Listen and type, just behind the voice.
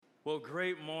Well,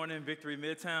 great morning, Victory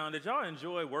Midtown. Did y'all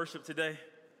enjoy worship today?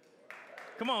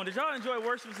 Come on, did y'all enjoy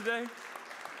worship today?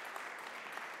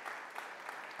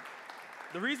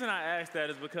 The reason I ask that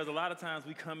is because a lot of times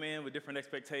we come in with different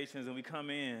expectations and we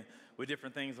come in with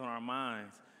different things on our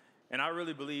minds. And I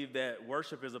really believe that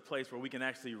worship is a place where we can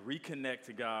actually reconnect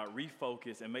to God,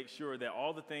 refocus, and make sure that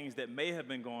all the things that may have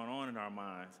been going on in our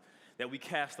minds, that we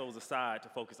cast those aside to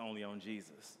focus only on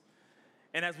Jesus.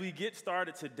 And as we get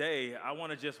started today, I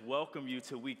want to just welcome you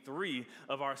to week 3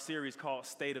 of our series called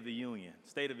State of the Union.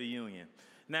 State of the Union.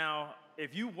 Now,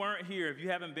 if you weren't here, if you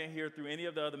haven't been here through any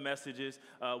of the other messages,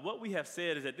 what we have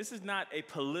said is that this is not a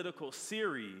political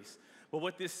series, but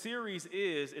what this series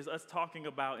is us talking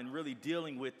about and really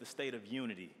dealing with the state of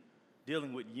unity,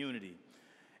 dealing with unity.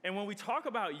 And when we talk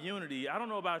about unity, I don't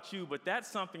know about you, but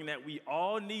that's something that we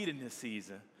all need in this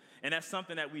season, and that's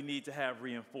something that we need to have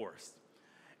reinforced.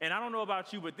 And I don't know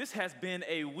about you, but this has been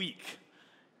a week.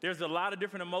 There's a lot of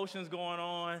different emotions going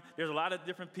on. There's a lot of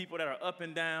different people that are up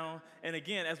and down. And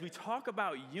again, as we talk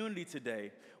about unity today,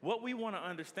 what we want to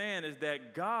understand is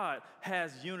that God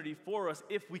has unity for us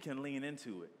if we can lean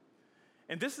into it.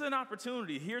 And this is an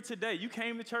opportunity here today. You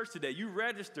came to church today. You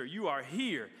registered. You are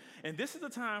here. And this is the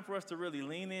time for us to really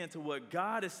lean into what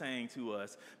God is saying to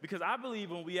us. Because I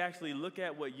believe when we actually look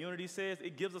at what unity says,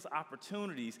 it gives us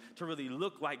opportunities to really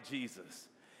look like Jesus.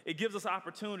 It gives us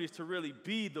opportunities to really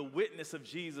be the witness of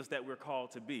Jesus that we're called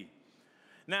to be.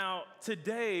 Now,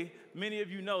 today, many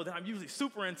of you know that I'm usually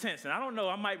super intense, and I don't know,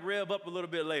 I might rev up a little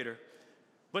bit later.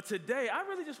 But today, I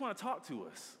really just want to talk to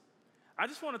us. I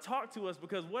just want to talk to us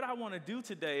because what I want to do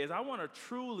today is I want to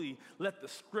truly let the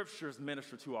scriptures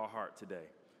minister to our heart today.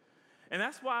 And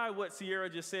that's why what Sierra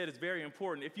just said is very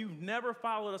important. If you've never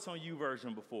followed us on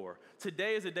YouVersion before,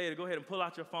 today is a day to go ahead and pull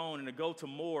out your phone and to go to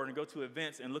more and go to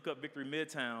events and look up Victory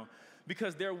Midtown,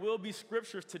 because there will be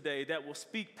scriptures today that will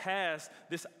speak past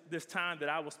this time that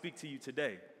I will speak to you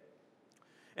today.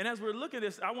 And as we're looking at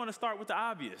this, I want to start with the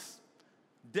obvious.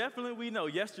 Definitely we know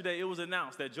yesterday it was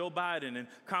announced that Joe Biden and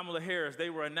Kamala Harris, they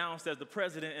were announced as the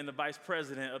president and the vice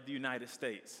president of the United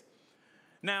States.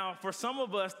 Now, for some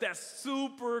of us, that's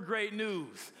super great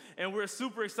news, and we're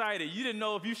super excited. You didn't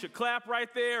know if you should clap right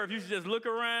there, or if you should just look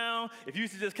around, if you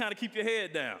should just kind of keep your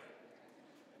head down.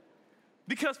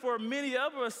 Because for many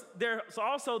of us, there's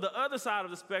also the other side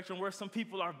of the spectrum where some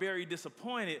people are very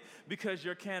disappointed because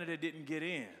your candidate didn't get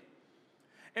in.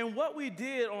 And what we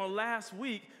did on last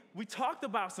week, we talked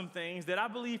about some things that I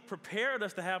believe prepared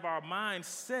us to have our minds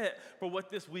set for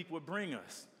what this week would bring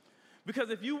us.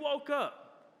 Because if you woke up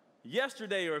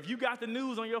yesterday, or if you got the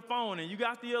news on your phone and you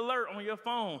got the alert on your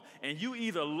phone and you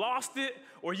either lost it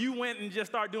or you went and just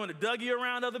started doing the Dougie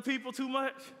around other people too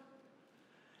much,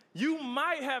 you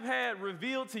might have had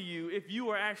revealed to you if you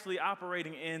were actually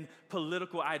operating in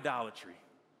political idolatry.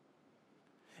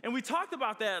 And we talked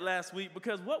about that last week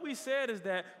because what we said is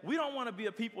that we don't want to be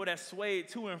a people that's swayed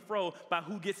to and fro by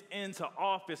who gets into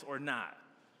office or not.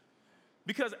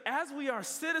 Because as we are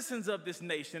citizens of this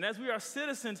nation, as we are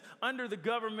citizens under the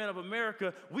government of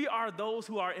America, we are those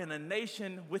who are in a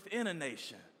nation within a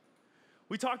nation.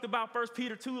 We talked about 1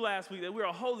 Peter 2 last week, that we're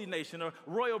a holy nation, a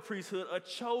royal priesthood, a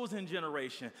chosen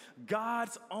generation,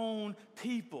 God's own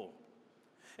people.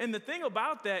 And the thing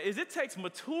about that is it takes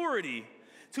maturity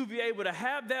to be able to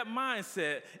have that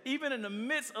mindset, even in the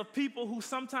midst of people who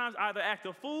sometimes either act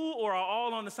a fool or are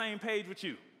all on the same page with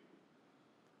you.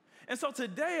 And so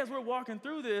today, as we're walking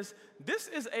through this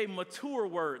is a mature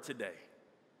word today.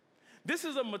 This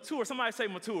is a mature, somebody say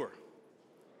mature.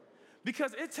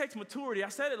 Because it takes maturity. I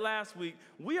said it last week.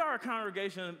 We are a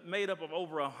congregation made up of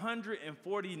over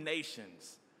 140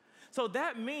 nations. So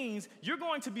that means you're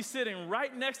going to be sitting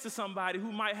right next to somebody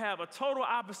who might have a total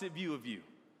opposite view of you.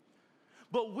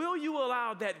 But will you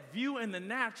allow that view in the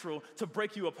natural to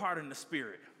break you apart in the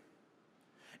spirit?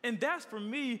 And that's, for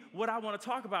me, what I want to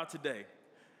talk about today.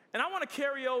 And I want to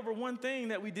carry over one thing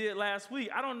that we did last week.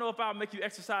 I don't know if I'll make you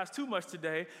exercise too much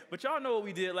today, but y'all know what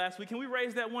we did last week. Can we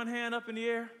raise that one hand up in the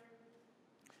air?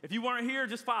 If you weren't here,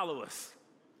 just follow us.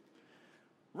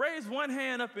 Raise one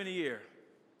hand up in the air.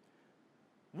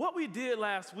 What we did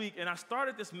last week, and I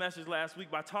started this message last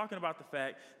week by talking about the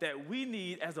fact that we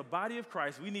need, as a body of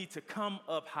Christ, we need to come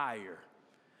up higher.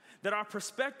 That our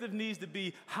perspective needs to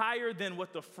be higher than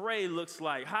what the fray looks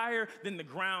like, higher than the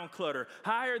ground clutter,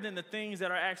 higher than the things that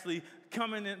are actually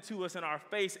coming into us in our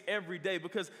face every day.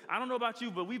 Because I don't know about you,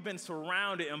 but we've been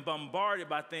surrounded and bombarded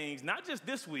by things, not just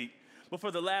this week, but for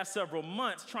the last several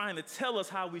months, trying to tell us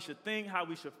how we should think, how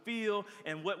we should feel,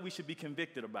 and what we should be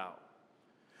convicted about.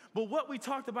 But what we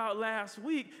talked about last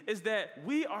week is that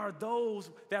we are those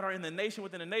that are in the nation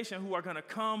within the nation who are going to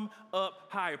come up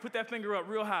higher. Put that finger up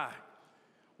real high.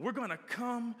 We're going to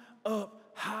come up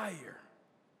higher.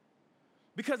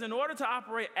 Because in order to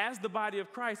operate as the body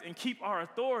of Christ and keep our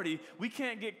authority, we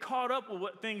can't get caught up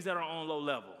with things that are on low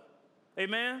level.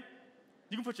 Amen?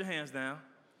 You can put your hands down.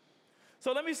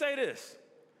 So let me say this.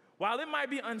 While it might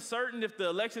be uncertain if the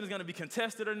election is going to be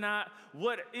contested or not,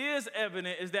 what is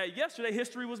evident is that yesterday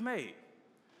history was made.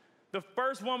 The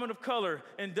first woman of color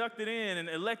inducted in and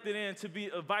elected in to be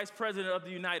a vice president of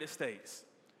the United States.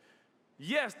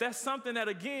 Yes, that's something that,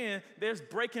 again, there's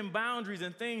breaking boundaries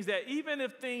and things that even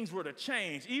if things were to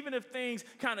change, even if things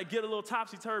kind of get a little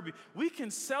topsy-turvy, we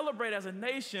can celebrate as a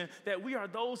nation that we are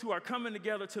those who are coming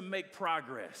together to make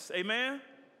progress. Amen?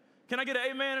 Can I get an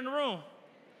amen in the room?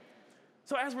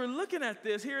 So as we're looking at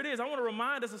this, here it is. I want to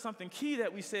remind us of something key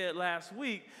that we said last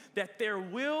week, that there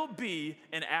will be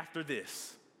an after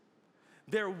this.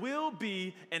 There will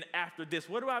be an after this.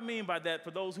 What do I mean by that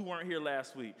for those who weren't here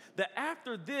last week? The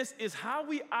after this is how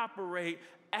we operate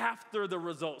after the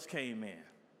results came in.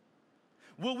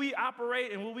 Will we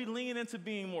operate and will we lean into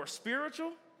being more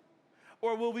spiritual?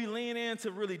 Or will we lean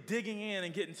into really digging in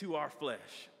and getting to our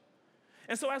flesh?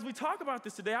 And so as we talk about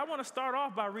this today, I want to start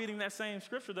off by reading that same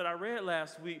scripture that I read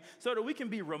last week so that we can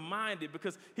be reminded,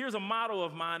 because here's a motto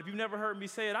of mine. If you've never heard me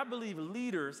say it, I believe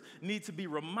leaders need to be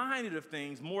reminded of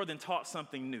things more than taught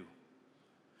something new.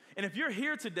 And if you're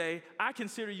here today, I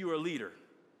consider you a leader.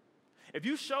 If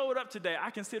you showed up today, I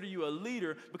consider you a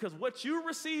leader because what you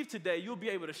received today, you'll be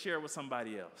able to share with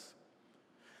somebody else.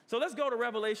 So let's go to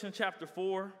Revelation chapter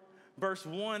 4, verse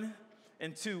 1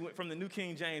 and 2 from the New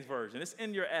King James Version. It's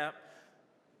in your app.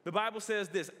 The Bible says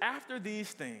this: after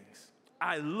these things,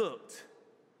 I looked,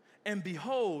 and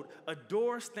behold, a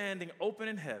door standing open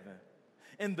in heaven.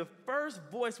 And the first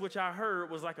voice which I heard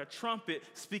was like a trumpet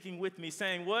speaking with me,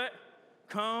 saying, what?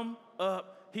 Come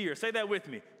up here. Say that with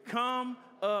me. Come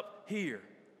up here.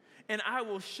 And I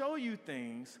will show you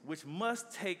things which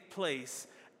must take place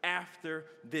after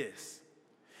this.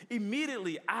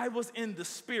 Immediately, I was in the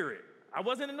Spirit. I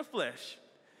wasn't in the flesh.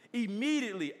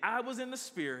 Immediately, I was in the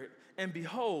Spirit. And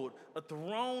behold, a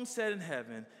throne set in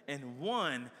heaven, and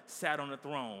one sat on the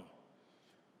throne.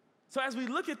 So as we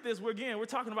look at this, we're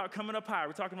talking about coming up higher.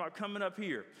 We're talking about coming up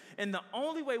here. And the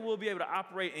only way we'll be able to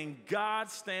operate in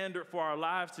God's standard for our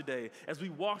lives today, as we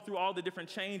walk through all the different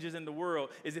changes in the world,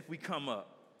 is if we come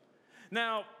up.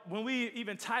 Now, when we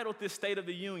even titled this State of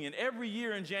the Union, every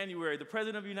year in January, the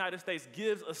President of the United States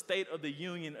gives a State of the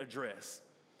Union address.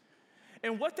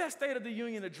 And what that State of the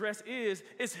Union address is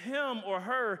him or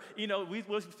her,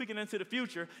 we're speaking into the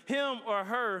future, him or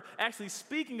her actually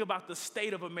speaking about the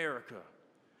state of America,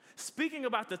 speaking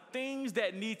about the things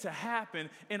that need to happen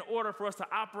in order for us to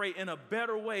operate in a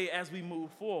better way as we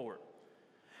move forward.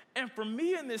 And for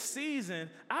me in this season,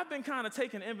 I've been kind of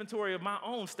taking inventory of my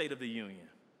own State of the Union.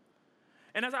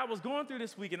 And as I was going through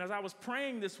this week and as I was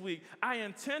praying this week, I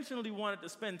intentionally wanted to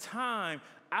spend time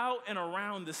out and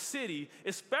around the city,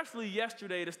 especially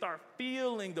yesterday, to start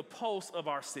feeling the pulse of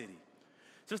our city,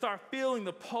 to start feeling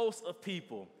the pulse of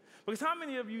people. Because how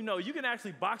many of you know you can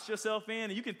actually box yourself in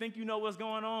and you can think you know what's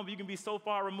going on, but you can be so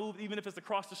far removed even if it's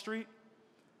across the street?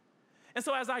 And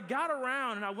so as I got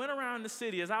around and I went around the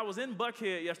city, as I was in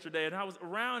Buckhead yesterday and I was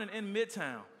around and in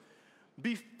Midtown,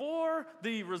 before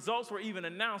the results were even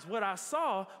announced, what I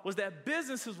saw was that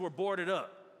businesses were boarded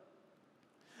up.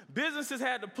 Businesses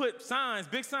had to put signs,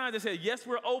 big signs that said, yes,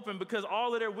 we're open, because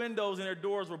all of their windows and their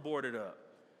doors were boarded up.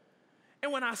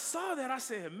 And when I saw that, I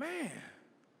said, man,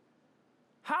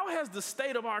 how has the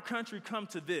state of our country come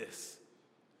to this?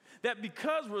 That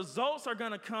because results are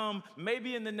going to come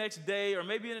maybe in the next day or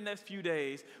maybe in the next few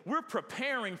days, we're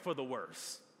preparing for the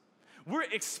worst. We're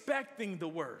expecting the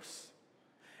worst.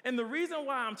 And the reason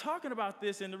why I'm talking about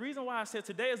this and the reason why I said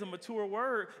today is a mature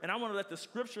word and I want to let the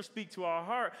scripture speak to our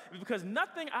heart is because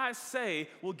nothing I say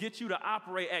will get you to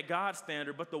operate at God's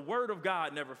standard, but the word of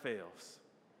God never fails.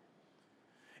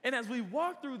 And as we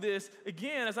walk through this,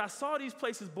 again, as I saw these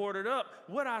places boarded up,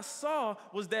 what I saw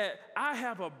was that I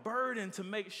have a burden to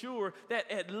make sure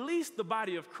that at least the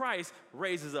body of Christ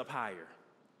raises up higher.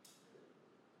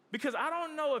 Because I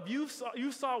don't know if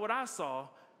you saw what I saw.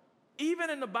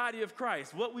 Even in the body of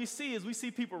Christ, what we see is we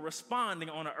see people responding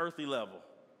on an earthly level.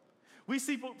 We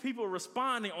see people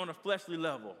responding on a fleshly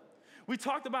level. We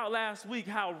talked about last week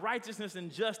how righteousness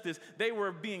and justice, they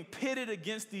were being pitted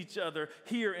against each other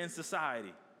here in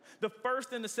society. The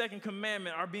first and the second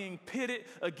commandment are being pitted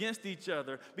against each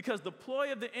other because the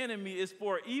ploy of the enemy is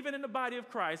for, even in the body of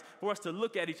Christ, for us to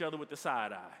look at each other with the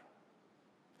side eye.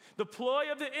 The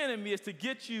ploy of the enemy is to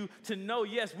get you to know,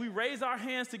 yes, we raise our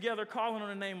hands together calling on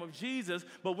the name of Jesus,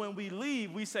 but when we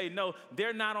leave, we say, no,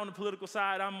 they're not on the political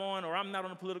side I'm on, or I'm not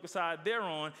on the political side they're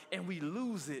on, and we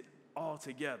lose it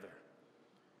altogether.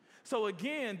 So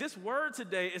again, this word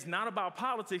today is not about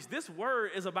politics. This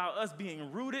word is about us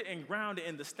being rooted and grounded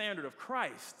in the standard of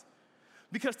Christ.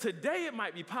 Because today it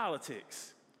might be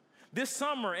politics. This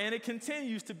summer, and it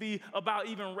continues to be about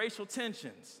even racial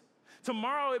tensions.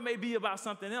 Tomorrow it may be about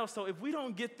something else. So if we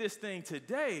don't get this thing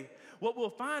today, what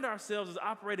we'll find ourselves is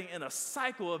operating in a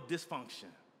cycle of dysfunction.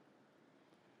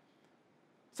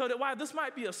 So that while this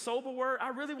might be a sober word, I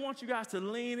really want you guys to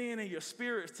lean in your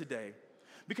spirits today,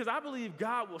 because I believe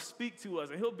God will speak to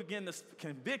us and he'll begin to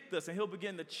convict us and he'll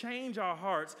begin to change our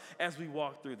hearts as we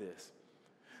walk through this.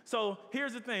 So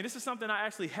here's the thing. This is something I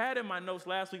actually had in my notes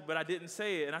last week, but I didn't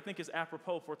say it, and I think it's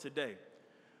apropos for today.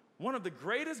 One of the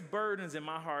greatest burdens in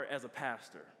my heart as a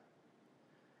pastor,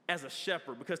 as a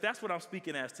shepherd, because that's what I'm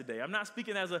speaking as today. I'm not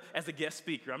speaking as a guest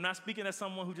speaker. I'm not speaking as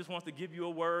someone who just wants to give you a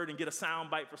word and get a sound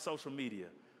bite for social media.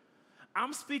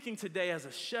 I'm speaking today as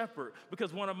a shepherd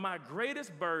because one of my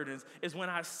greatest burdens is when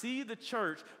I see the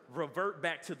church revert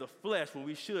back to the flesh when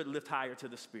we should lift higher to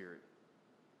the spirit.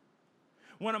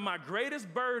 One of my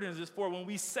greatest burdens is for when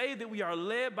we say that we are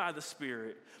led by the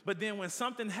Spirit, but then when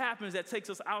something happens that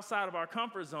takes us outside of our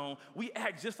comfort zone, we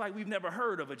act just like we've never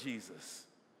heard of a Jesus.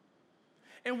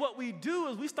 And what we do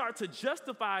is we start to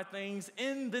justify things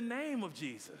in the name of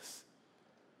Jesus.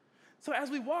 So as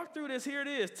we walk through this, here it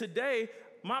is. Today,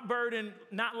 my burden,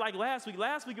 not like last week.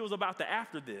 Last week it was about the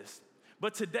after this.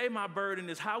 But today my burden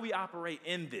is how we operate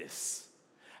in this.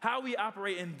 How we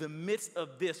operate in the midst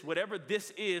of this, whatever this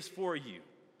is for you.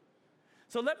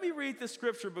 So let me read this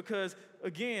scripture because,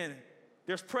 again,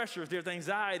 there's pressures, there's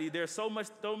anxiety, there's so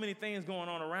many things going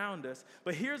on around us.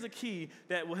 But here's a key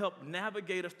that will help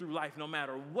navigate us through life no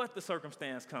matter what the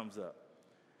circumstance comes up.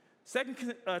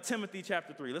 2 Timothy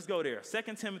chapter 3. Let's go there.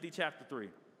 2 Timothy chapter 3.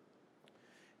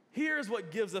 Here's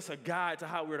what gives us a guide to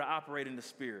how we're to operate in the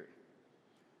Spirit.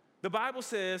 The Bible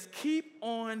says, keep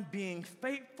on being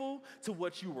faithful to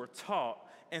what you were taught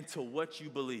and to what you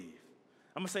believe.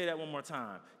 I'm going to say that one more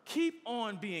time. Keep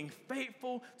on being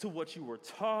faithful to what you were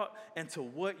taught and to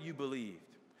what you believed.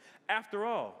 After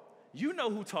all, you know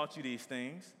who taught you these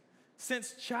things.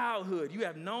 Since childhood, you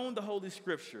have known the Holy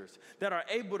Scriptures that are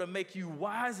able to make you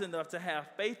wise enough to have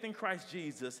faith in Christ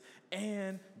Jesus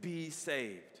and be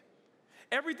saved.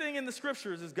 Everything in the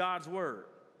Scriptures is God's word.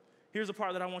 Here's the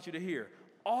part that I want you to hear.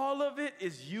 All of it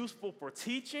is useful for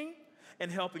teaching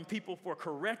and helping people, for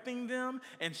correcting them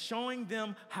and showing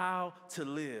them how to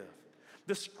live.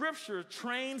 The Scripture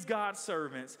trains God's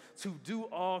servants to do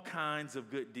all kinds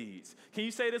of good deeds. Can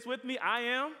you say this with me? I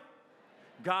am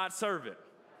God's servant.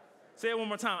 Say it one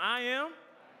more time. I am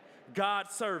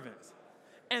God's servant.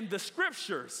 And the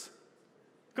Scriptures,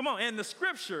 come on, and the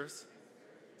Scriptures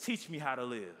teach me how to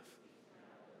live.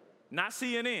 Not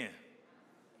CNN,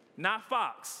 not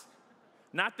Fox,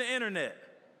 not the internet,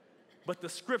 but the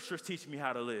Scriptures teach me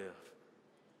how to live.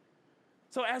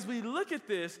 So as we look at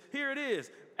this, here it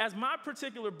is. As my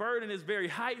particular burden is very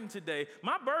heightened today,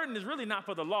 my burden is really not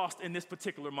for the lost in this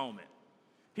particular moment.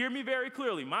 Hear me very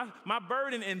clearly. My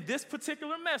burden in this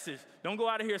particular message, don't go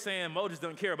out of here saying Mo just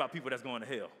doesn't care about people that's going to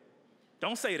hell.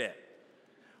 Don't say that.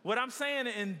 What I'm saying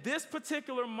in this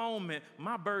particular moment,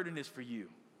 my burden is for you.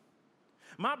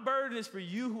 My burden is for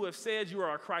you who have said you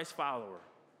are a Christ follower.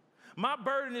 My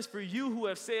burden is for you who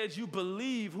have said you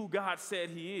believe who God said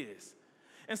he is.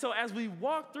 And so as we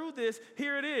walk through this,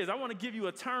 here it is. I want to give you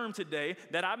a term today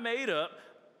that I made up.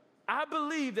 I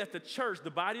believe that the church,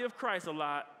 the body of Christ, a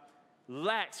lot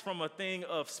lacks from a thing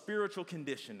of spiritual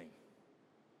conditioning.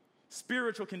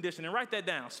 Spiritual conditioning. Write that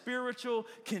down. Spiritual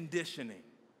conditioning.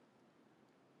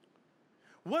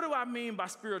 What do I mean by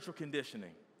spiritual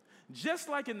conditioning? Just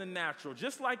like in the natural,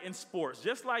 just like in sports,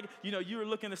 just like, you're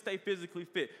looking to stay physically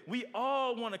fit, we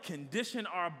all want to condition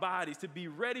our bodies to be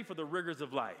ready for the rigors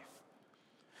of life.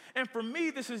 And for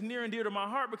me, this is near and dear to my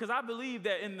heart because I believe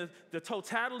that in the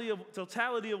totality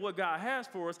of what God has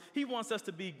for us, he wants us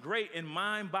to be great in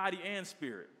mind, body, and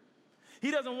spirit.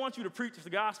 He doesn't want you to preach the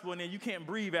gospel and then you can't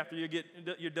breathe after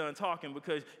you're done talking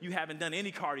because you haven't done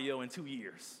any cardio in 2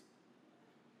 years.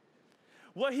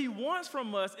 What he wants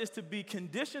from us is to be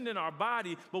conditioned in our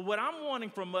body, but what I'm wanting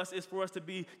from us is for us to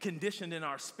be conditioned in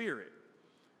our spirit.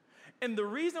 And the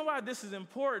reason why this is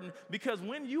important, because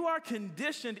when you are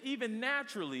conditioned even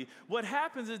naturally, what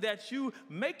happens is that you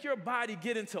make your body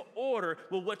get into order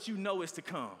with what you know is to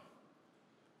come.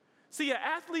 See, an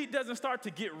athlete doesn't start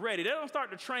to get ready. They don't start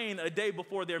to train a day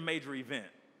before their major event.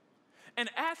 An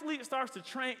athlete starts to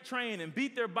train and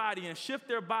beat their body and shift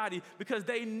their body because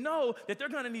they know that they're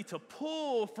going to need to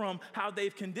pull from how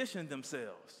they've conditioned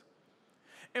themselves.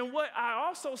 And what I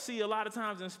also see a lot of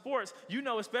times in sports,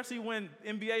 especially when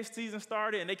NBA season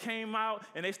started and they came out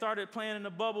and they started playing in the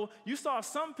bubble, you saw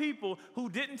some people who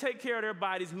didn't take care of their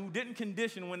bodies, who didn't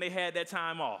condition when they had that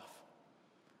time off.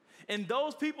 And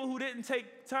those people who didn't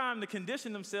take time to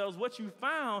condition themselves, what you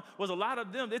found was a lot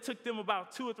of them, it took them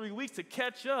about 2 or 3 weeks to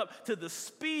catch up to the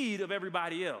speed of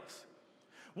everybody else.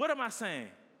 What am I saying?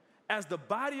 As the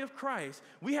body of Christ,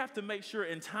 we have to make sure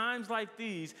in times like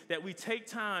these that we take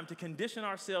time to condition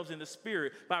ourselves in the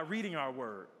Spirit by reading our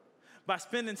word, by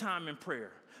spending time in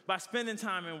prayer, by spending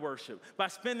time in worship, by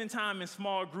spending time in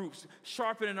small groups,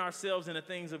 sharpening ourselves in the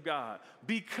things of God.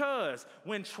 Because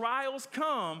when trials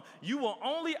come, you will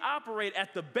only operate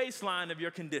at the baseline of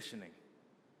your conditioning.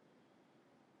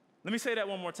 Let me say that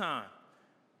one more time.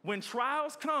 When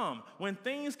trials come, when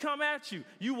things come at you,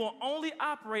 you will only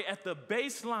operate at the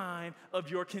baseline of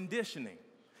your conditioning.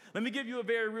 Let me give you a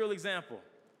very real example.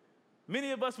 Many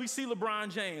of us, we see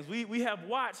LeBron James. We have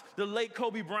watched the late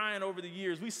Kobe Bryant over the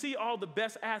years. We see all the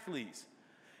best athletes.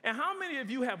 And how many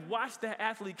of you have watched that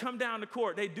athlete come down the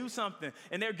court, they do something,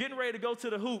 and they're getting ready to go to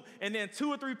the hoop, and then 2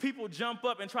 or 3 people jump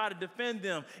up and try to defend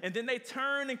them, and then they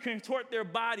turn and contort their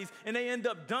bodies, and they end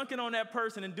up dunking on that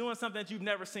person and doing something that you've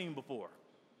never seen before?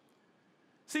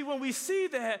 See, when we see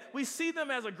that, we see them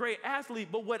as a great athlete,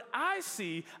 but what I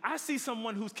see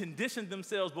someone who's conditioned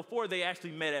themselves before they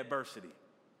actually met adversity.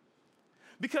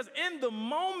 Because in the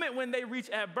moment when they reach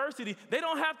adversity, they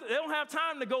don't have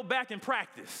time to go back and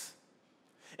practice.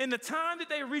 In the time that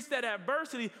they reach that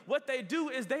adversity, what they do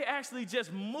is they actually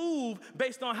just move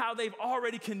based on how they've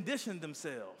already conditioned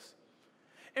themselves.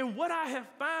 And what I have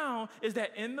found is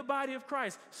that in the body of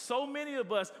Christ, so many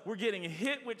of us, we're getting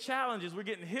hit with challenges, we're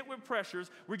getting hit with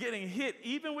pressures, we're getting hit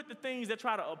even with the things that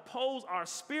try to oppose our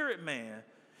spirit man,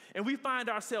 and we find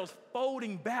ourselves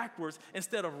folding backwards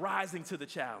instead of rising to the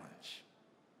challenge.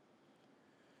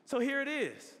 So here it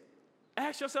is.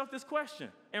 Ask yourself this question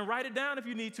and write it down if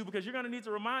you need to, because you're going to need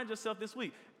to remind yourself this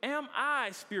week, am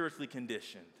I spiritually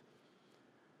conditioned?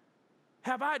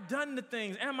 Have I done the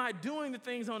things? Am I doing the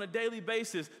things on a daily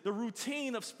basis, the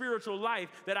routine of spiritual life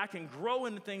that I can grow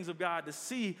in the things of God to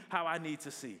see how I need to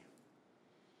see?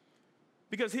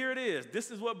 Because here it is.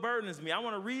 This is what burdens me. I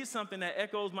want to read something that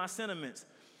echoes my sentiments.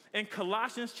 In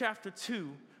Colossians chapter 2,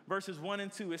 verses 1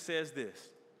 and 2, it says this.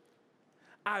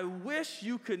 I wish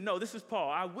you could know, this is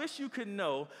Paul, I wish you could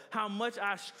know how much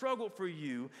I struggled for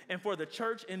you and for the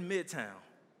church in Midtown.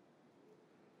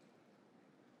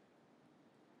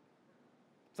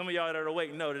 Some of y'all that are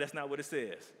awake know that that's not what it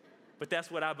says, but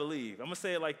that's what I believe. I'm going to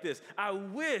say it like this. I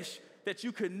wish that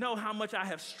you could know how much I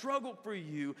have struggled for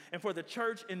you and for the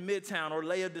church in Midtown, or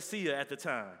Laodicea at the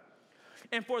time,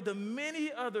 and for the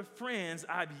many other friends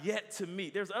I've yet to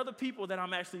meet. There's other people that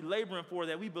I'm actually laboring for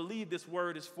that we believe this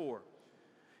word is for.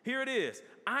 Here it is.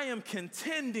 I am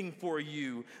contending for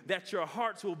you that your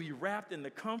hearts will be wrapped in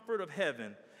the comfort of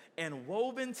heaven and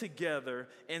woven together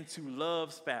into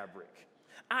love's fabric.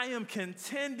 I am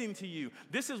contending to you.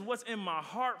 This is what's in my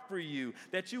heart for you,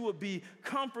 that you will be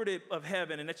comforted of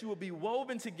heaven and that you will be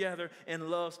woven together in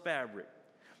love's fabric.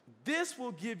 This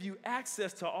will give you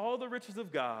access to all the riches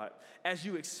of God as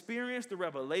you experience the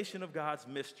revelation of God's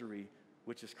mystery,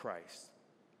 which is Christ.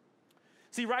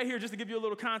 See, right here, just to give you a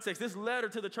little context, this letter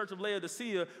to the church of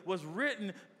Laodicea was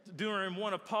written during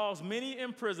one of Paul's many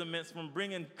imprisonments from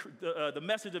bringing the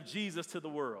message of Jesus to the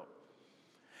world.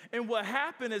 And what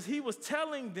happened is he was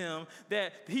telling them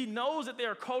that he knows that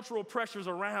there are cultural pressures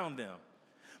around them,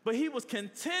 but he was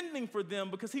contending for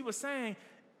them because he was saying,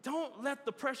 don't let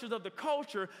the pressures of the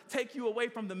culture take you away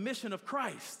from the mission of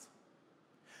Christ.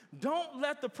 Don't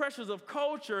let the pressures of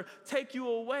culture take you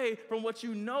away from what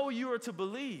you know you are to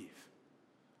believe.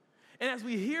 And as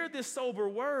we hear this sober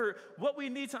word, what we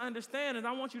need to understand, and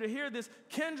I want you to hear this,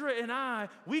 Kendra and I,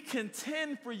 we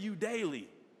contend for you daily.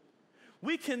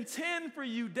 We contend for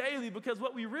you daily because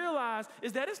what we realize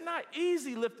is that it's not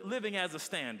easy living as a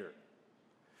standard.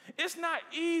 It's not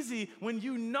easy when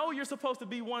you know you're supposed to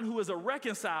be one who is a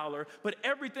reconciler, but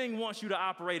everything wants you to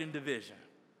operate in division.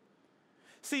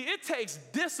 See, it takes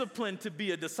discipline to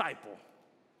be a disciple.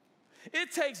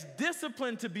 It takes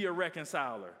discipline to be a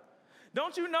reconciler.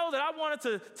 Don't you know that I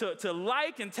wanted to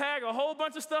like and tag a whole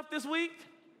bunch of stuff this week?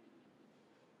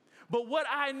 But what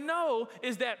I know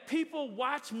is that people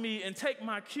watch me and take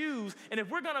my cues, and if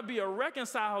we're going to be a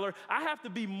reconciler, I have to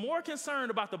be more concerned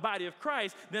about the body of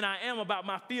Christ than I am about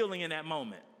my feeling in that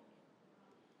moment.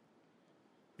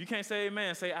 If you can't say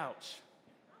amen, say ouch.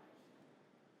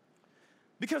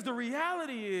 Because the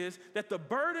reality is that the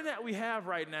burden that we have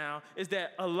right now is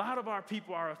that a lot of our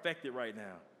people are affected right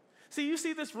now. See, you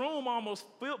see this room almost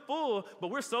full, but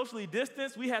we're socially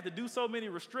distanced. We had to do so many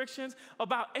restrictions.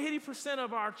 About 80%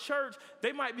 of our church,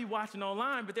 they might be watching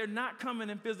online, but they're not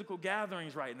coming in physical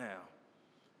gatherings right now.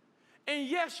 And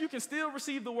yes, you can still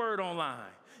receive the word online.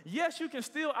 Yes, you can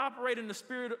still operate in the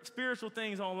spiritual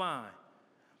things online.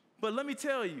 But let me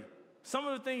tell you, some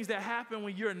of the things that happen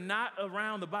when you're not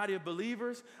around the body of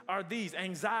believers are these: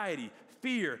 anxiety,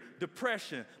 fear,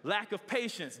 depression, lack of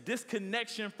patience,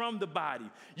 disconnection from the body.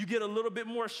 You get a little bit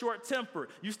more short-tempered.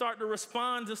 You start to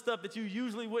respond to stuff that you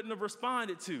usually wouldn't have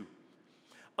responded to.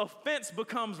 Offense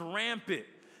becomes rampant.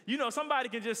 You know, somebody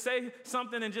can just say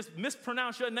something and just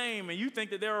mispronounce your name and you think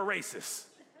that they're a racist.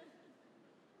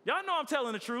 Y'all know I'm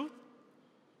telling the truth.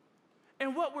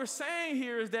 And what we're saying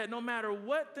here is that no matter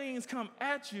what things come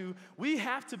at you, we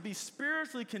have to be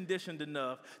spiritually conditioned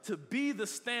enough to be the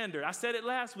standard. I said it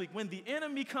last week. When the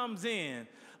enemy comes in,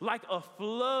 like a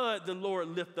flood, the Lord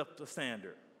lifts up the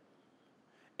standard.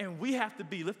 And we have to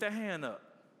be, lift that hand up.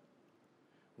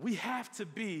 We have to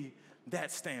be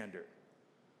that standard.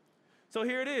 So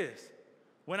here it is.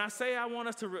 When I say I want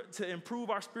us to improve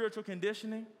our spiritual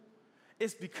conditioning,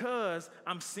 it's because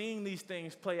I'm seeing these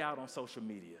things play out on social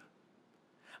media.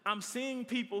 I'm seeing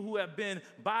people who have been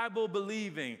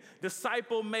Bible-believing,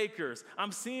 disciple makers.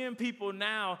 I'm seeing people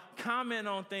now comment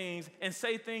on things and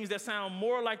say things that sound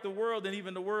more like the world than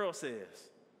even the world says.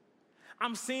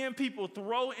 I'm seeing people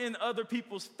throw in other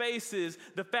people's faces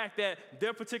the fact that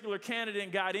their particular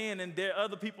candidate got in and their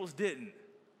other people's didn't.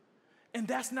 And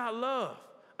that's not love.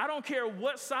 I don't care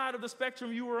what side of the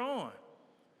spectrum you were on.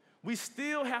 We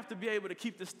still have to be able to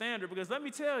keep the standard, because let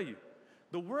me tell you,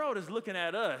 the world is looking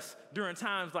at us during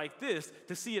times like this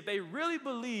to see if they really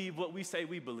believe what we say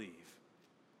we believe.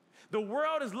 The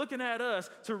world is looking at us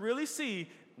to really see,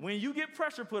 when you get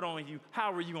pressure put on you,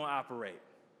 how are you going to operate?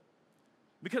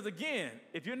 Because again,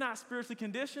 if you're not spiritually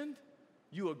conditioned,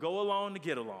 you will go along to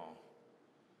get along.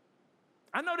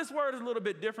 I know this word is a little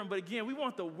bit different, but again, we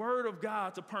want the word of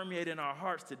God to permeate in our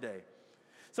hearts today.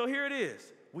 So here it is.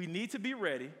 We need to be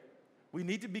ready. We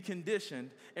need to be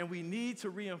conditioned, and we need to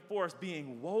reinforce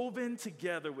being woven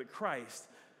together with Christ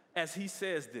as he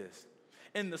says this.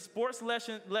 In the sports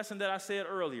lesson that I said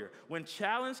earlier, when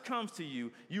challenge comes to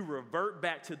you, you revert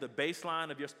back to the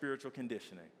baseline of your spiritual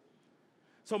conditioning.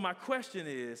 So my question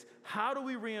is, how do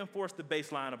we reinforce the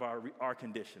baseline of our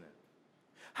conditioning?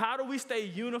 How do we stay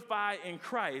unified in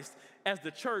Christ as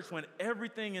the church when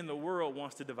everything in the world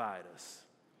wants to divide us?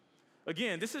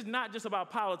 Again, this is not just about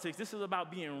politics. This is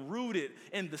about being rooted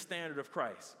in the standard of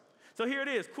Christ. So here it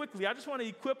is. Quickly, I just want to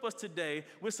equip us today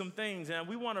with some things, and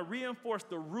we want to reinforce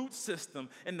the root system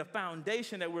and the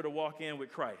foundation that we're to walk in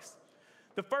with Christ.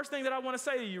 The first thing that I want to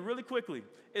say to you really quickly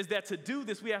is that to do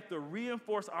this, we have to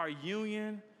reinforce our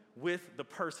union with the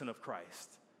person of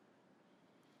Christ.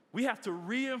 We have to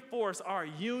reinforce our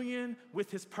union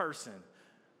with his person.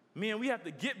 Man, we have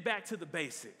to get back to the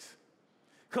basics.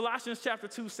 Colossians chapter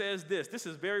 2 says this. This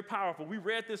is very powerful. We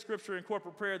read this scripture in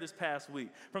corporate prayer this past week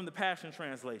from the Passion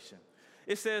Translation.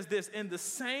 It says this: in the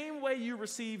same way you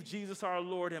received Jesus our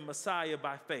Lord and Messiah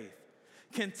by faith,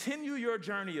 continue your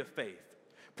journey of faith,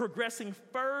 progressing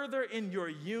further in your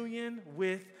union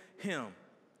with him.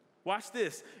 Watch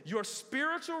this. Your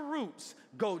spiritual roots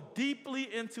go deeply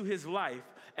into his life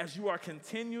as you are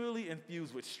continually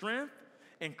infused with strength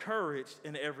and courage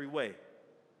in every way.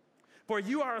 For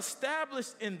you are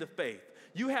established in the faith.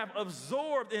 You have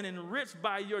absorbed and enriched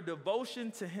by your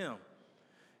devotion to him.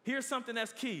 Here's something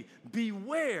that's key.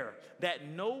 Beware that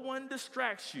no one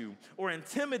distracts you or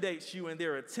intimidates you in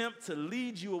their attempt to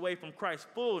lead you away from Christ's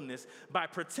fullness by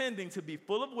pretending to be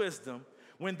full of wisdom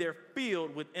when they're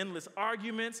filled with endless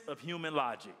arguments of human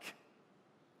logic.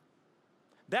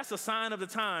 That's a sign of the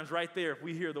times right there if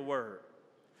we hear the word.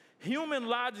 Human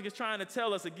logic is trying to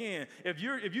tell us, again, if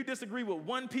you disagree with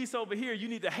one piece over here, you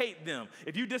need to hate them.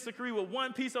 If you disagree with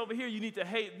one piece over here, you need to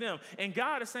hate them. And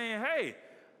God is saying, hey,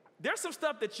 there's some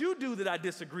stuff that you do that I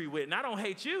disagree with, and I don't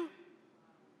hate you.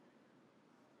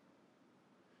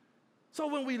 So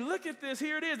when we look at this,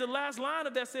 here it is. The last line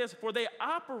of that says, for they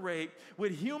operate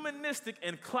with humanistic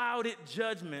and clouded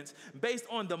judgments based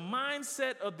on the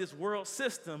mindset of this world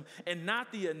system and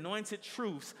not the anointed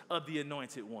truths of the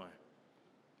anointed one.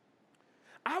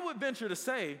 I would venture to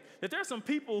say that there are some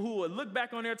people who would look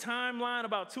back on their timeline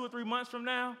about 2 or 3 months from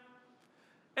now,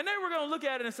 and they were going to look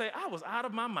at it and say, I was out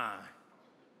of my mind.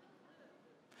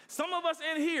 Some of us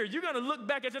in here, you're going to look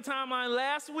back at your timeline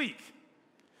last week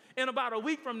in about a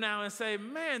week from now and say,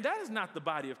 man, that is not the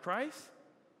body of Christ.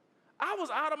 I was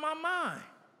out of my mind.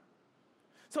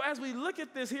 So as we look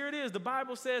at this, here it is. The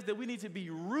Bible says that we need to be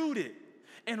rooted.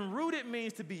 And rooted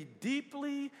means to be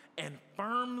deeply and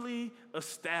firmly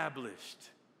established.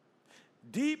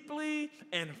 Deeply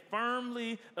and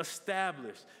firmly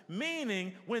established,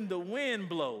 meaning when the wind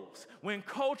blows, when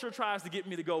culture tries to get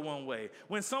me to go one way,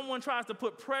 when someone tries to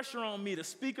put pressure on me to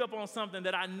speak up on something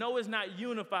that I know is not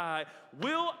unified,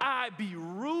 will I be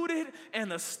rooted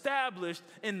and established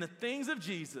in the things of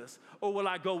Jesus, or will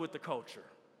I go with the culture?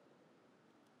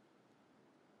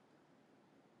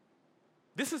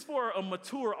 This is for a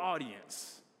mature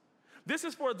audience. This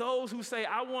is for those who say,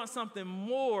 I want something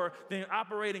more than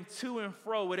operating to and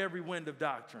fro with every wind of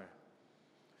doctrine.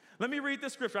 Let me read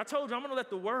this scripture. I told you I'm going to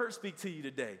let the word speak to you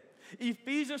today.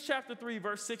 Ephesians chapter 3,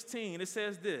 verse 16, it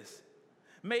says this: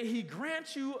 may he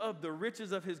grant you of the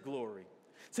riches of his glory,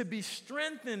 to be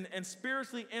strengthened and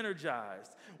spiritually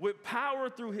energized with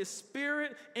power through his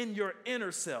Spirit in your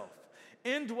inner self,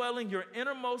 indwelling your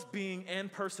innermost being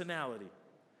and personality.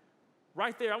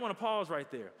 Right there, I want to pause right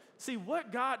there. See,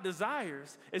 what God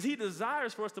desires is he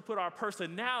desires for us to put our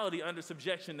personality under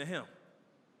subjection to him.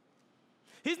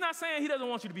 He's not saying he doesn't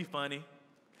want you to be funny.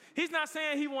 He's not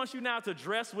saying he wants you now to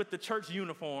dress with the church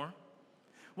uniform.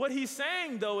 What he's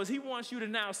saying, though, is he wants you to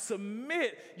now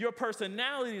submit your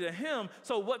personality to him,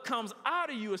 so what comes out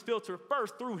of you is filtered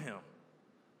first through him.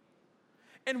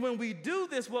 And when we do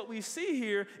this, what we see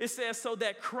here, it says, so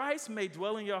that Christ may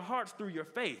dwell in your hearts through your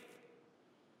faith.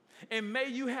 And may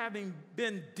you, having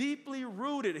been deeply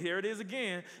rooted, here it is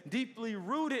again, deeply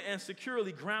rooted and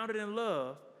securely grounded in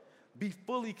love, be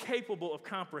fully capable of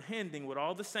comprehending with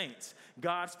all the saints,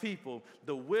 God's people,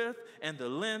 the width and the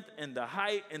length and the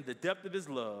height and the depth of his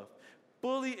love,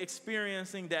 fully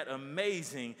experiencing that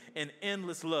amazing and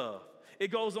endless love.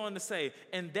 It goes on to say,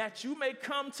 and that you may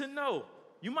come to know,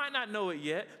 you might not know it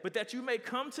yet, but that you may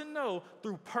come to know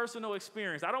through personal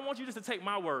experience. I don't want you just to take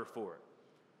my word for it.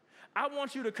 I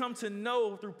want you to come to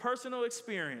know through personal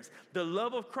experience the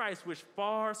love of Christ, which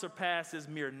far surpasses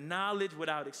mere knowledge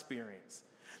without experience,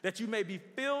 that you may be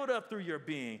filled up through your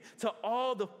being to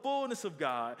all the fullness of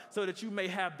God, so that you may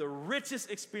have the richest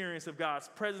experience of God's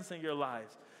presence in your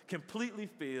life, completely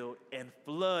filled and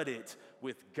flooded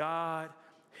with God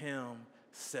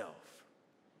himself.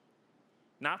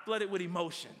 Not flooded with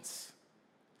emotions,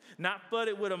 not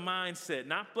flooded with a mindset,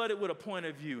 not flooded with a point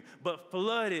of view, but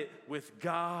flooded with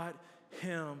God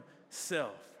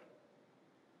himself.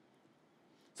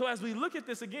 So as we look at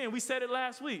this again, we said it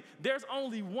last week, there's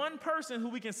only one person who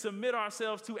we can submit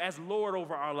ourselves to as Lord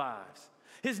over our lives.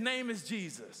 His name is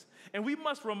Jesus. And we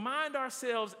must remind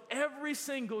ourselves every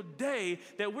single day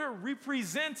that we're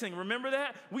representing, remember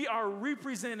that? We are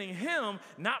representing him,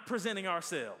 not presenting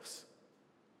ourselves.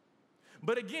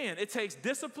 But again, it takes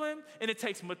discipline and it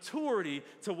takes maturity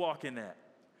to walk in that.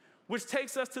 Which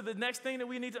takes us to the next thing that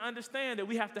we need to understand, that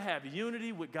we have to have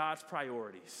unity with God's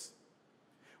priorities.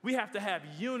 We have to have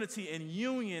unity and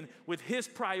union with his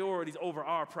priorities over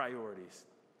our priorities.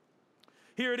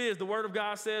 Here it is, the word of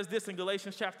God says this in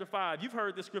Galatians chapter 5. You've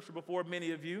heard this scripture before,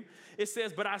 many of you. It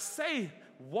says, but I say,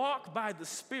 walk by the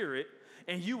Spirit,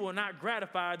 and you will not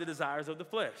gratify the desires of the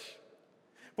flesh.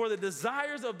 For the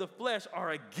desires of the flesh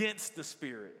are against the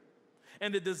Spirit,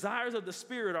 and the desires of the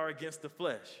Spirit are against the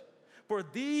flesh. For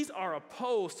these are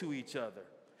opposed to each other,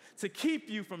 to keep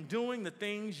you from doing the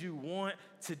things you want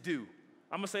to do.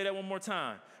 I'm going to say that one more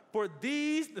time. For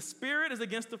these, the Spirit is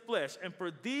against the flesh, and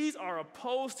for these are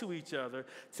opposed to each other,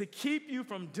 to keep you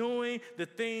from doing the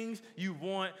things you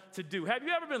want to do. Have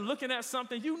you ever been looking at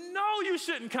something you know you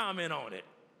shouldn't comment on it?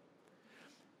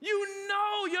 You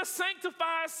know your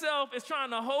sanctified self is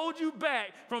trying to hold you back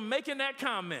from making that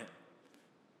comment,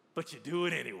 but you do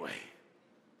it anyway.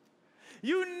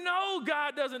 You know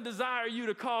God doesn't desire you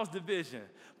to cause division,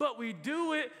 but we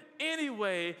do it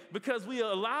anyway because we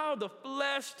allow the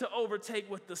flesh to overtake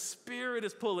what the Spirit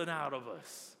is pulling out of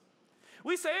us.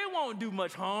 We say it won't do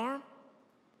much harm,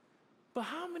 but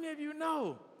how many of you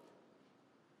know?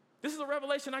 This is a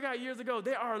revelation I got years ago.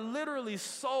 There are literally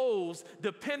souls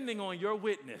depending on your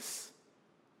witness.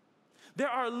 There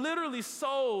are literally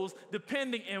souls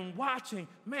depending and watching,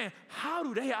 man, how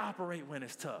do they operate when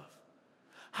it's tough?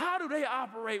 How do they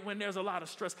operate when there's a lot of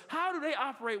stress? How do they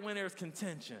operate when there's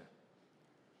contention?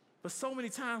 But so many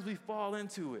times we fall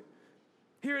into it.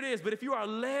 Here it is, but if you are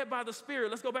led by the Spirit,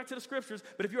 let's go back to the scriptures,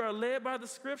 but if you are led by the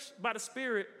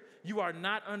Spirit, you are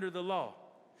not under the law.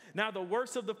 Now the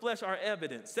works of the flesh are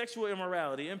evident: sexual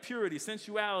immorality, impurity,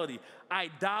 sensuality,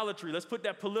 idolatry. Let's put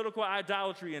that political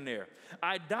idolatry in there.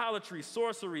 Idolatry,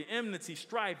 sorcery, enmity,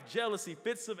 strife, jealousy,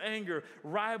 fits of anger,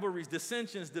 rivalries,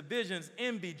 dissensions, divisions,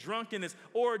 envy, drunkenness,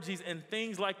 orgies, and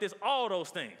things like this. All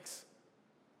those things.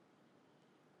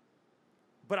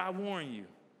 But I warn you,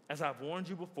 as I've warned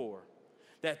you before,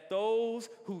 that those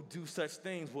who do such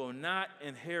things will not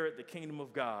inherit the kingdom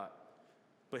of God.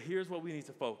 But here's what we need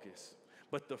to focus.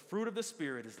 But the fruit of the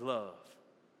Spirit is love.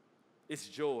 It's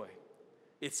joy.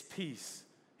 It's peace.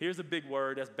 Here's a big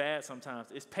word that's bad sometimes.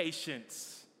 It's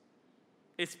patience.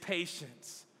 It's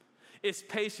patience. It's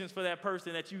patience for that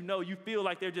person that you feel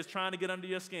like they're just trying to get under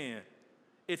your skin.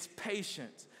 It's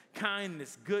patience,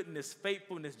 kindness, goodness,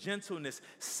 faithfulness, gentleness,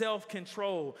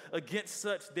 self-control. Against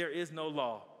such there is no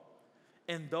law.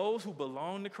 And those who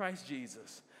belong to Christ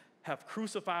Jesus have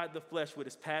crucified the flesh with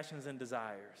its passions and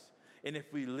desires. And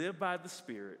if we live by the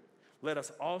Spirit, let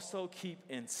us also keep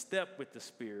in step with the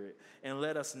Spirit, and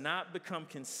let us not become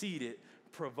conceited,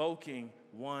 provoking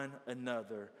one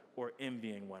another or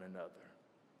envying one another.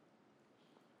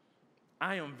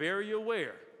 I am very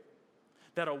aware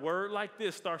that a word like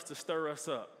this starts to stir us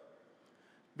up.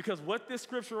 Because what this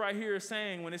scripture right here is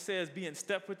saying when it says be in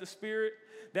step with the Spirit,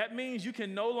 that means you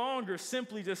can no longer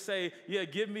simply just say, yeah,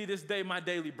 give me this day my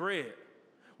daily bread.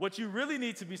 What you really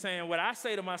need to be saying, what I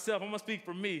say to myself, I'm going to speak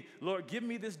for me, Lord, give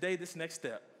me this day this next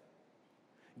step.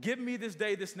 Give me this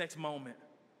day this next moment.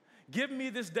 Give me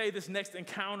this day this next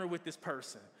encounter with this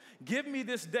person. Give me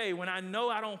this day when I know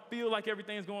I don't feel like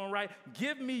everything's going right.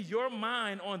 Give me your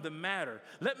mind on the matter.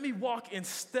 Let me walk in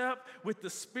step with the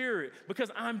Spirit because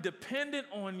I'm dependent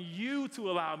on you to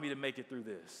allow me to make it through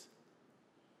this.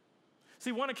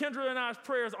 See, one of Kendra and I's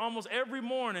prayers almost every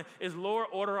morning is, Lord,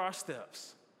 order our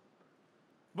steps.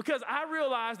 Because I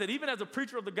realize that even as a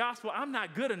preacher of the gospel, I'm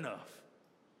not good enough.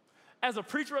 As a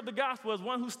preacher of the gospel, as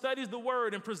one who studies the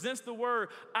word and presents the word,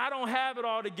 I don't have it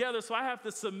all together, so I have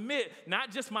to submit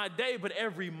not just my day, but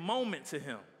every moment to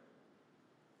him.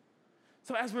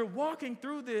 So as we're walking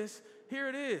through this, here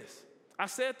it is. I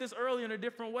said this earlier in a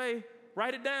different way.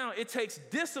 Write it down. It takes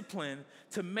discipline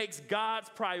to make God's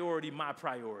priority my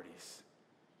priorities.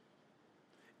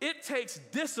 It takes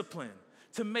discipline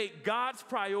to make God's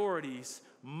priorities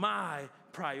my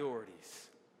priorities.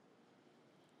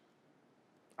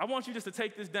 I want you just to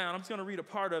take this down. I'm just going to read a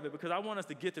part of it because I want us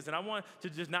to get this, and I want to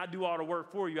just not do all the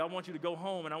work for you. I want you to go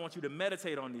home, and I want you to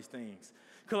meditate on these things.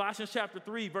 Colossians chapter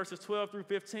 3, verses 12 through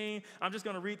 15. I'm just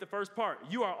going to read the first part.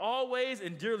 You are always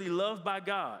and dearly loved by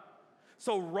God.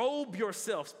 So robe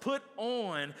yourselves, put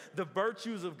on the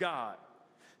virtues of God.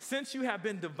 Since you have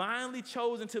been divinely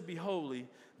chosen to be holy,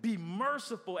 be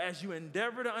merciful as you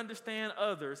endeavor to understand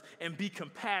others, and be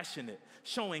compassionate,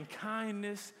 showing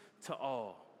kindness to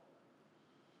all.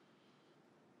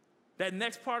 That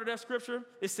next part of that scripture,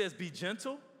 it says, be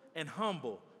gentle and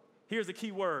humble. Here's a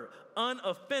key word,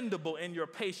 unoffendable in your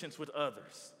patience with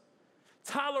others.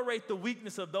 Tolerate the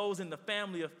weakness of those in the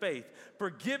family of faith,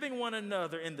 forgiving one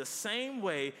another in the same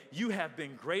way you have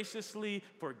been graciously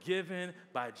forgiven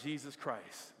by Jesus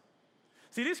Christ.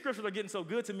 See, these scriptures are getting so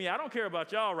good to me, I don't care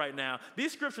about y'all right now.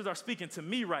 These scriptures are speaking to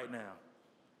me right now.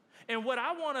 And what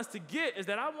I want us to get is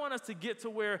that I want us to get to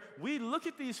where we look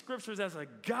at these scriptures as a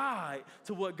guide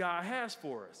to what God has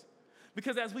for us.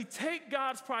 Because as we take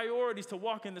God's priorities to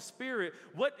walk in the Spirit,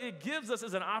 what it gives us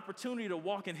is an opportunity to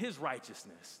walk in His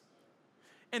righteousness.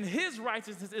 And His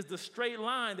righteousness is the straight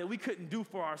line that we couldn't do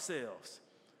for ourselves.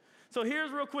 So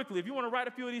here's real quickly, if you want to write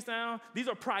a few of these down, these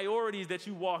are priorities that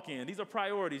you walk in. These are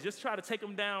priorities. Just try to take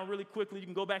them down really quickly. You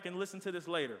can go back and listen to this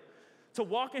later. To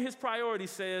walk in His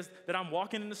priorities says that I'm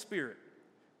walking in the Spirit.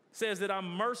 Says that I'm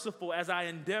merciful as I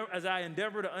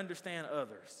endeavor to understand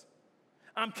others.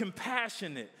 I'm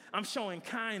compassionate. I'm showing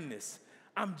kindness.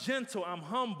 I'm gentle. I'm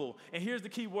humble. And here's the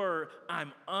key word,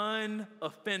 I'm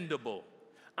unoffendable.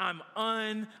 I'm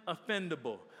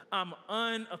unoffendable. I'm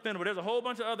unoffendable. There's a whole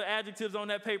bunch of other adjectives on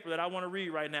that paper that I want to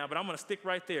read right now, but I'm going to stick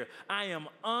right there. I am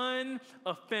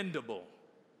unoffendable.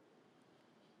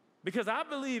 Because I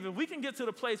believe if we can get to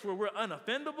the place where we're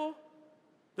unoffendable,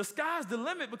 the sky's the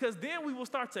limit, because then we will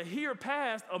start to hear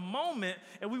past a moment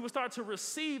and we will start to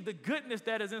receive the goodness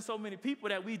that is in so many people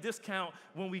that we discount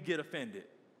when we get offended.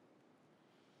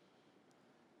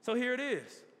 So here it is.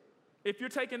 If you're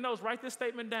taking notes, write this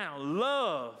statement down.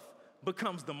 Love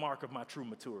becomes the mark of my true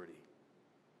maturity.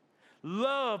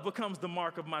 Love becomes the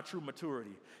mark of my true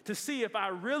maturity. To see if I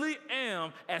really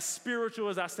am as spiritual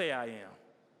as I say I am.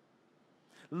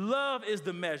 Love is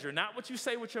the measure, not what you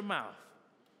say with your mouth.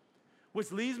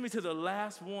 Which leads me to the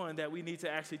last one that we need to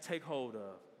actually take hold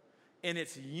of. And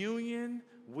it's union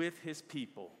with His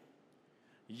people.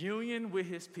 Union with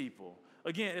His people.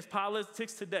 Again, it's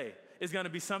politics today. It's going to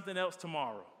be something else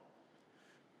tomorrow.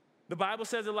 The Bible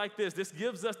says it like this. This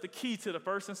gives us the key to the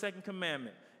first and second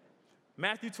commandment.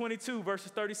 Matthew 22,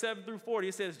 verses 37 through 40,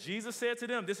 it says, Jesus said to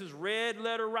them, this is red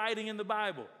letter writing in the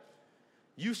Bible.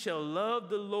 You shall love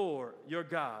the Lord your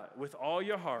God with all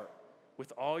your heart,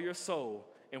 with all your soul,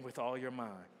 and with all your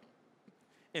mind.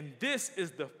 And this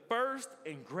is the first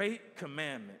and great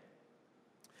commandment.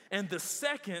 And the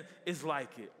second is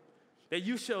like it, that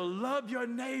you shall love your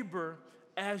neighbor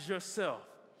as yourself.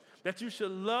 That you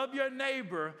should love your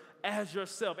neighbor as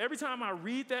yourself. Every time I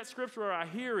read that scripture or I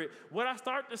hear it, what I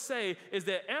start to say is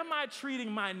that, am I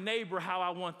treating my neighbor how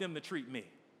I want them to treat me?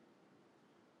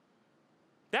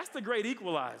 That's the great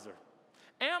equalizer.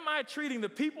 Am I treating the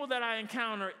people that I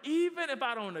encounter, even if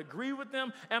I don't agree with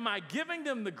them, am I giving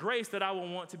them the grace that I will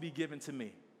want to be given to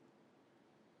me?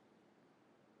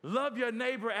 Love your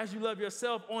neighbor as you love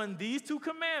yourself. On these two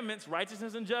commandments,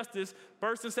 righteousness and justice,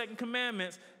 first and second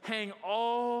commandments, hang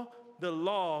all the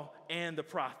law and the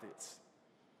prophets.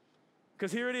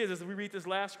 Because here it is, as we read this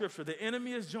last scripture, the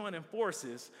enemy is joining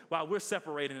forces while we're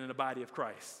separating in the body of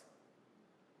Christ.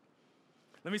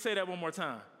 Let me say that one more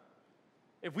time.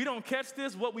 If we don't catch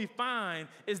this, what we find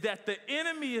is that the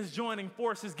enemy is joining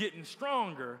forces, getting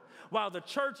stronger, while the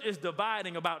church is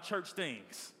dividing about church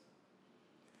things.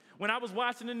 When I was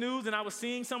watching the news and I was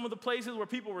seeing some of the places where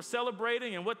people were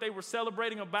celebrating and what they were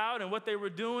celebrating about and what they were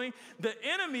doing, the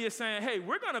enemy is saying, hey,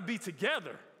 we're going to be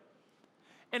together.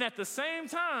 And at the same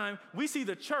time, we see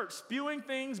the church spewing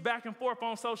things back and forth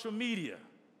on social media,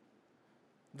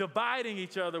 dividing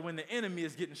each other when the enemy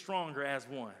is getting stronger as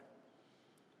one.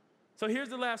 So here's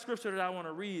the last scripture that I want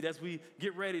to read as we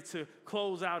get ready to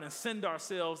close out and send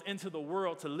ourselves into the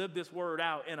world to live this word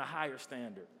out in a higher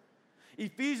standard.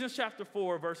 Ephesians chapter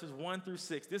 4, verses 1 through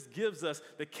 6. This gives us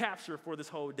the capture for this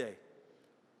whole day.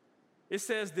 It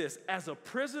says this, as a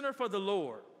prisoner for the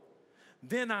Lord,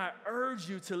 then I urge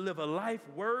you to live a life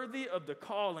worthy of the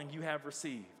calling you have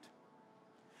received.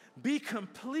 Be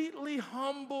completely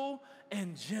humble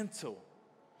and gentle.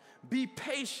 Be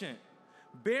patient,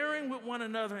 bearing with one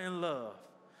another in love.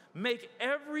 Make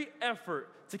every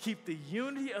effort to keep the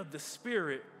unity of the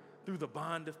Spirit through the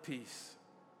bond of peace.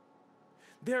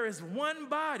 There is one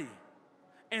body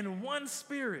and one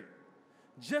Spirit,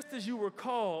 just as you were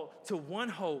called to one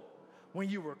hope when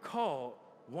you were called,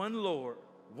 one Lord,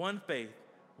 one faith,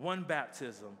 one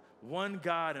baptism, one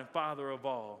God and Father of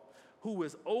all, who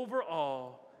is over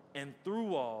all and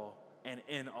through all and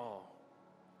in all.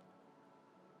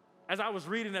 As I was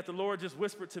reading that, the Lord just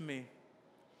whispered to me,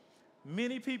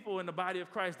 many people in the body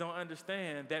of Christ don't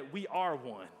understand that we are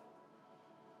one.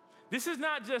 This is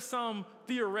not just some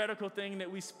theoretical thing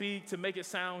that we speak to make it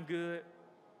sound good.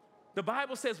 The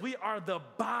Bible says we are the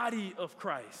body of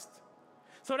Christ.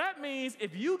 So that means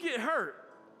if you get hurt,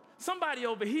 somebody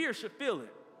over here should feel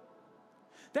it.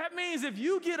 That means if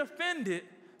you get offended,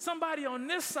 somebody on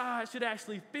this side should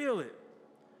actually feel it.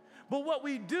 But what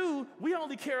we do, we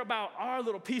only care about our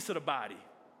little piece of the body.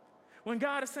 When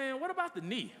God is saying, what about the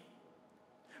knee?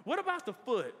 What about the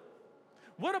foot?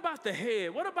 What about the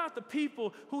head? What about the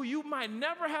people who you might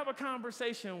never have a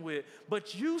conversation with,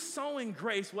 but you sowing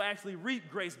grace will actually reap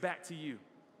grace back to you?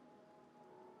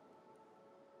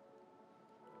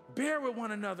 Bear with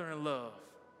one another in love.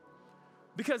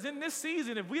 Because in this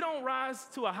season, if we don't rise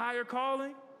to a higher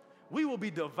calling, we will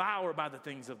be devoured by the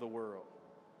things of the world.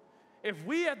 If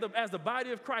we as the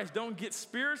body of Christ don't get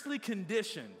spiritually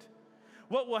conditioned,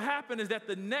 what will happen is that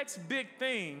the next big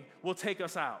thing will take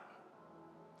us out.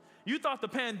 You thought the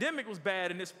pandemic was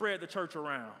bad and it spread the church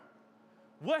around.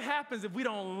 What happens if we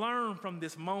don't learn from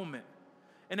this moment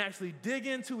and actually dig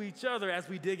into each other as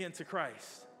we dig into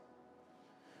Christ?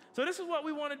 So this is what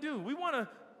we want to do. We want to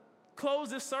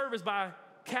close this service by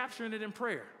capturing it in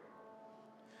prayer.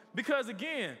 Because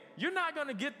again, you're not going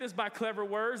to get this by clever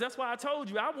words. That's why I told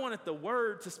you I wanted the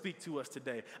word to speak to us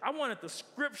today. I wanted the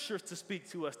scriptures to speak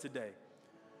to us today.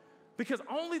 Because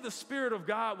only the Spirit of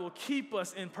God will keep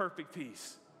us in perfect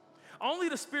peace. Only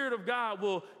the Spirit of God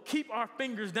will keep our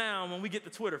fingers down when we get the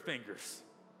Twitter fingers.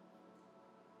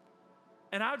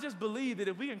 And I just believe that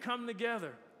if we can come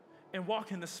together and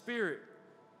walk in the Spirit,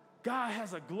 God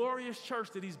has a glorious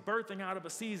church that He's birthing out of a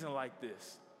season like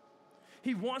this.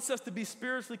 He wants us to be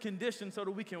spiritually conditioned so that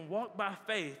we can walk by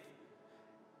faith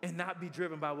and not be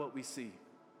driven by what we see.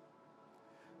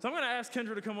 So I'm going to ask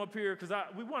Kendra to come up here because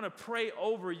we want to pray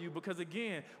over you because,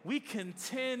 again, we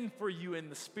contend for you in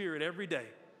the Spirit every day.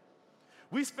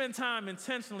 We spend time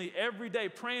intentionally every day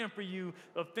praying for you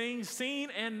of things seen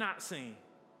and not seen.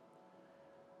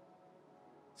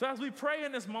 So as we pray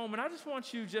in this moment, I just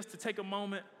want you just to take a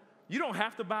moment. You don't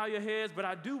have to bow your heads, but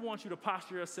I do want you to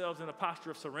posture yourselves in a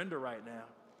posture of surrender right now.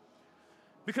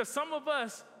 Because some of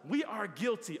us, we are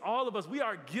guilty. All of us, we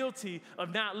are guilty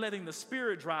of not letting the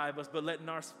Spirit drive us, but letting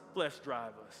our flesh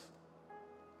drive us.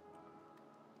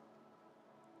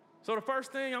 So the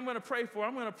first thing I'm going to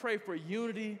pray for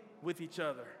unity with each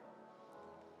other.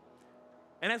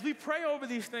 And as we pray over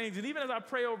these things, and even as I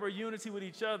pray over unity with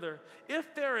each other,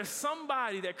 if there is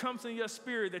somebody that comes in your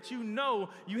spirit that you know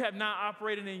you have not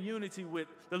operated in unity with,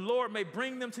 the Lord may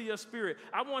bring them to your spirit.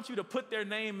 I want you to put their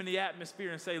name in the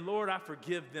atmosphere and say, Lord, I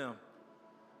forgive them.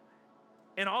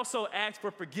 And also ask for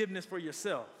forgiveness for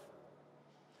yourself.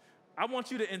 I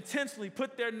want you to intentionally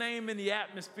put their name in the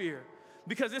atmosphere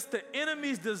because it's the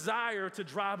enemy's desire to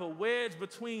drive a wedge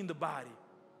between the body.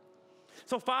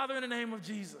 So, Father, in the name of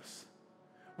Jesus,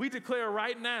 we declare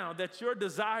right now that your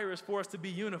desire is for us to be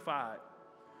unified.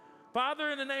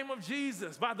 Father, in the name of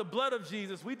Jesus, by the blood of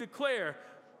Jesus, we declare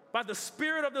by the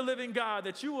Spirit of the living God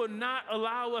that you will not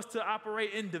allow us to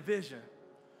operate in division.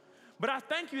 But I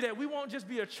thank you that we won't just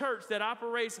be a church that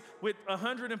operates with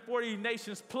 140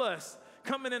 nations plus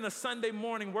coming in a Sunday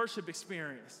morning worship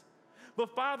experience.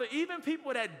 But Father, even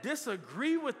people that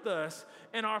disagree with us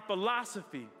in our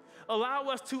philosophy, allow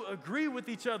us to agree with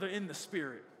each other in the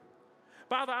Spirit.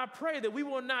 Father, I pray that we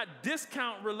will not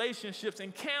discount relationships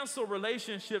and cancel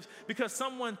relationships because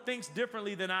someone thinks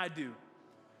differently than I do.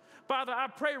 Father, I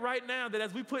pray right now that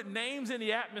as we put names in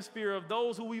the atmosphere of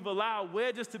those who we've allowed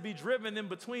wedges to be driven in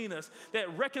between us,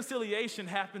 that reconciliation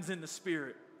happens in the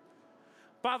Spirit.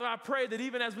 Father, I pray that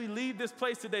even as we leave this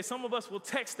place today, some of us will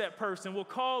text that person, will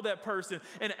call that person,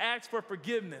 and ask for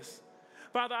forgiveness.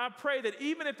 Father, I pray that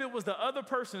even if it was the other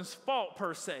person's fault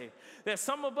per se, that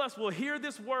some of us will hear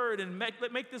this word and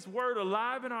make this word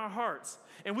alive in our hearts,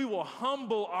 and we will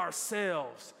humble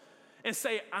ourselves and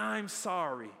say, I'm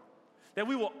sorry. That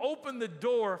we will open the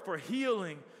door for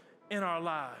healing in our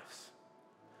lives.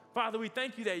 Father, we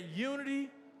thank you that unity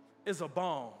is a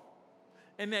balm,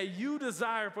 and that you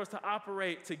desire for us to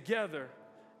operate together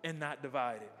and not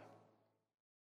divided.